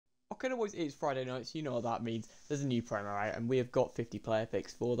rocking. Always it's Friday nights. You know what that means. There's a new promo out, and we have got 50 player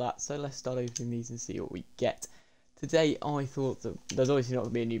picks for that. So let's start opening these and see what we get. Today, I thought that there's obviously not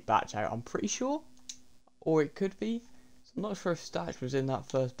going to be a new batch out. I'm pretty sure, or it could be. So I'm not sure if Statch was in that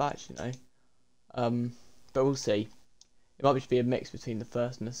first batch, you know. But we'll see. It might just be a mix between the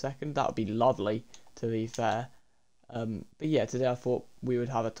first and the second. That would be lovely, to be fair. But yeah, today I thought we would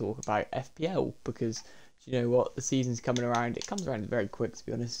have a talk about FPL because you know what, the season's coming around. It comes around very quick, to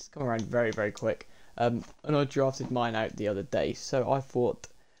be honest. It's come around very, very quick. And I drafted mine out the other day, so I thought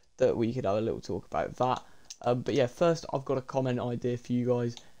that we could have a little talk about that. But yeah, first I've got a comment idea for you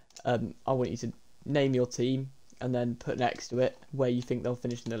guys. I want you to name your team and then put next to it where you think they'll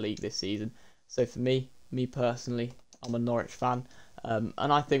finish in the league this season. So for me personally, I'm a Norwich fan, and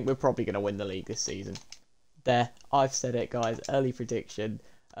I think we're probably going to win the league this season. There, I've said it, guys. Early prediction.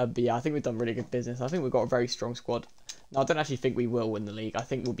 But yeah, I think we've done really good business. I think we've got a very strong squad. Now, I don't actually think we will win the league. I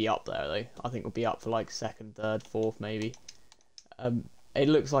think we'll be up there, though. I think we'll be up for like 2nd, 3rd, 4th, maybe. It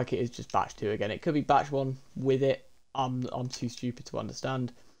looks like it is just batch 2 again. It could be batch 1 with it. I'm too stupid to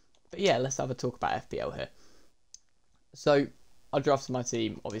understand. But yeah, let's have a talk about FPL here. So, I drafted my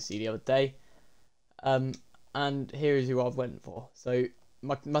team, obviously, the other day. And here is who I've went for. So,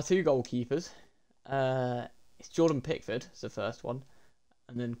 my 2 goalkeepers. It's Jordan Pickford, is the first one.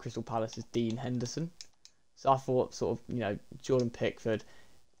 And then Crystal Palace's Dean Henderson. So I thought sort of, you know, Jordan Pickford,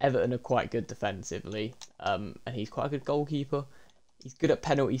 Everton are quite good defensively. And he's quite a good goalkeeper. He's good at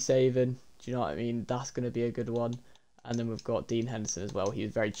penalty saving. Do you know what I mean? That's going to be a good one. And then we've got Dean Henderson as well. He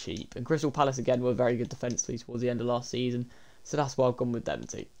was very cheap. And Crystal Palace, again, were very good defensively towards the end of last season. So that's why I've gone with them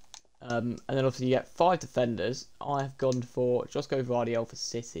too. And then obviously you get 5 defenders. I've gone for Josko Vardiel for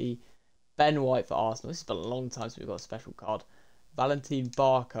City, Ben White for Arsenal. This has been a long time since we've got a special card. Valentin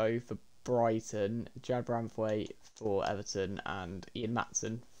Barco for Brighton, Jared Branthwaite for Everton, and Ian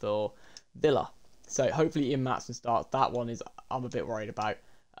Maatsen for Villa. So hopefully Ian Maatsen starts. That one is I'm a bit worried about.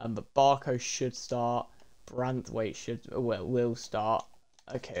 But Barco should start. Branthwaite will start.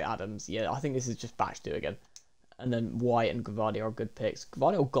 Okay, Adams. Yeah, I think this is just batch 2 again. And then White and Gvardiol are good picks.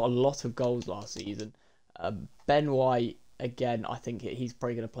 Gvardiol got a lot of goals last season. Ben White, again, I think he's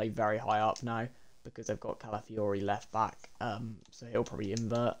probably going to play very high up now because they've got Calafiori left back. So he'll probably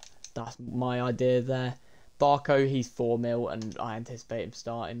invert. That's my idea there. Barco, he's 4 mil, and I anticipate him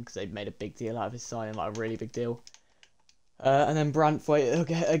starting because they've made a big deal out of his signing, like a really big deal. And then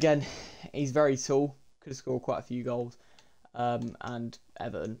Branthwaite, again, he's very tall. Could have scored quite a few goals. And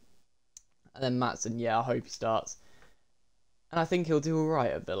Everton. And then Maatsen, yeah, I hope he starts. And I think he'll do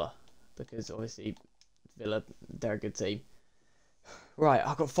alright at Villa. Because obviously, Villa, they're a good team. Right,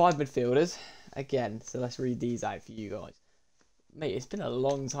 I've got 5 midfielders. Again, so let's read these out for you guys. Mate, it's been a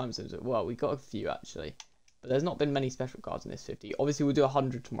long time since... Well, we got a few, actually. But there's not been many special cards in this 50. Obviously, we'll do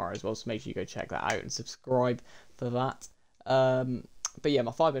 100 tomorrow as well. So make sure you go check that out and subscribe for that. But yeah,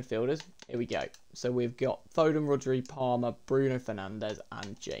 my 5 midfielders. Here we go. So we've got Foden, Rodri, Palmer, Bruno Fernandes,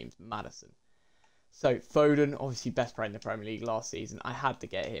 and James Maddison. So, Foden, obviously best player in the Premier League last season. I had to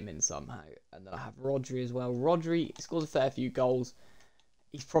get him in somehow. And then I have Rodri as well. Rodri scores a fair few goals.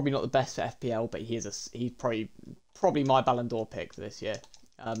 He's probably not the best for FPL, but he's probably my Ballon d'Or pick for this year.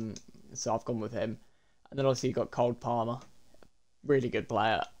 So I've gone with him. And then obviously you've got Cole Palmer. Really good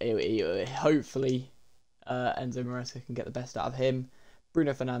player. Hopefully Enzo Maresca can get the best out of him.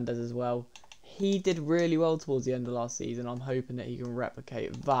 Bruno Fernandes as well. He did really well towards the end of last season. I'm hoping that he can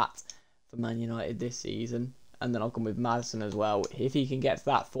replicate that for Man United this season. And then I'll come with Maddison as well. If he can get to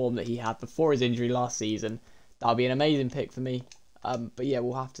that form that he had before his injury last season, that'll be an amazing pick for me. But yeah,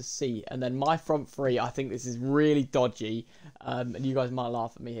 we'll have to see. And then my front 3, I think this is really dodgy. And you guys might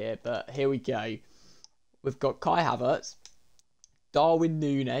laugh at me here, but here we go. We've got Kai Havertz, Darwin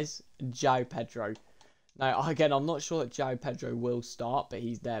Núñez, and João Pedro. Now, again, I'm not sure that João Pedro will start, but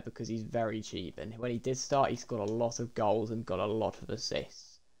he's there because he's very cheap. And when he did start, he's got a lot of goals and got a lot of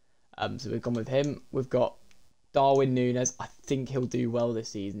assists. So we've gone with him. We've got Darwin Núñez. I think he'll do well this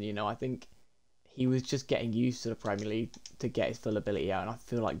season. You know, I think he was just getting used to the Premier League to get his full ability out. And I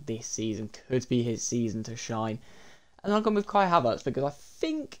feel like this season could be his season to shine. And I've gone with Kai Havertz because I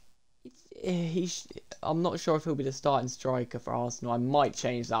think I'm not sure if he'll be the starting striker for Arsenal. I might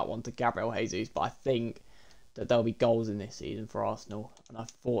change that one to Gabriel Jesus, but I think that there'll be goals in this season for Arsenal. And I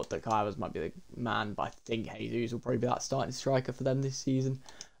thought that Kai Havertz might be the man, but I think Jesus will probably be that starting striker for them this season.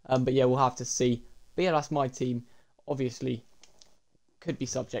 But yeah, we'll have to see. But yeah, that's my team. Obviously, could be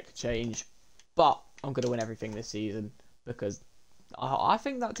subject to change. But I'm going to win everything this season because I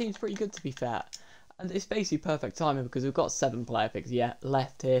think that team's pretty good, to be fair. And it's basically perfect timing because we've got 7 player picks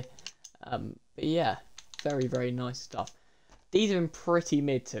left here. But yeah, very, very nice stuff. These have been pretty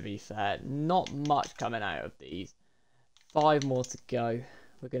mid, to be fair. Not much coming out of these. 5 more to go.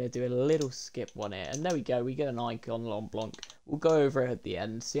 We're going to do a little skip one here. And there we go. We get an icon, Long Blanc. We'll go over it at the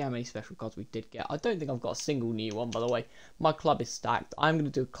end. See how many special cards we did get. I don't think I've got a single new one, by the way. My club is stacked. I'm going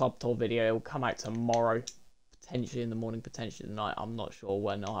to do a club tour video. It will come out tomorrow. Potentially in the morning, potentially tonight. I'm not sure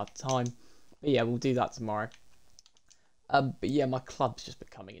when I'll have time. But yeah, we'll do that tomorrow. But yeah, my club's just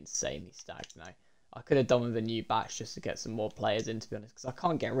becoming insanely stacked now. I could have done with a new batch just to get some more players in, to be honest. Because I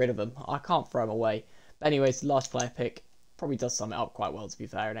can't get rid of them. I can't throw them away. But anyways, the last player pick. Probably does sum it up quite well, to be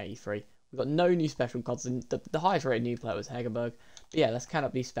fair, in 83. We've got no new special cards, and the highest rated new player was Hegerberg. But yeah, let's count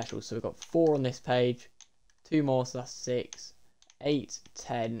up these specials. So we've got 4 on this page, 2 more, so that's 6, 8,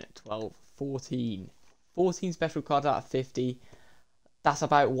 10, 12, 14. 14 special cards out of 50. That's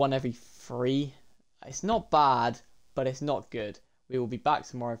about 1 every 3. It's not bad, but it's not good. We will be back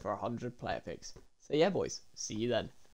tomorrow for 100 player picks. So yeah, boys, see you then.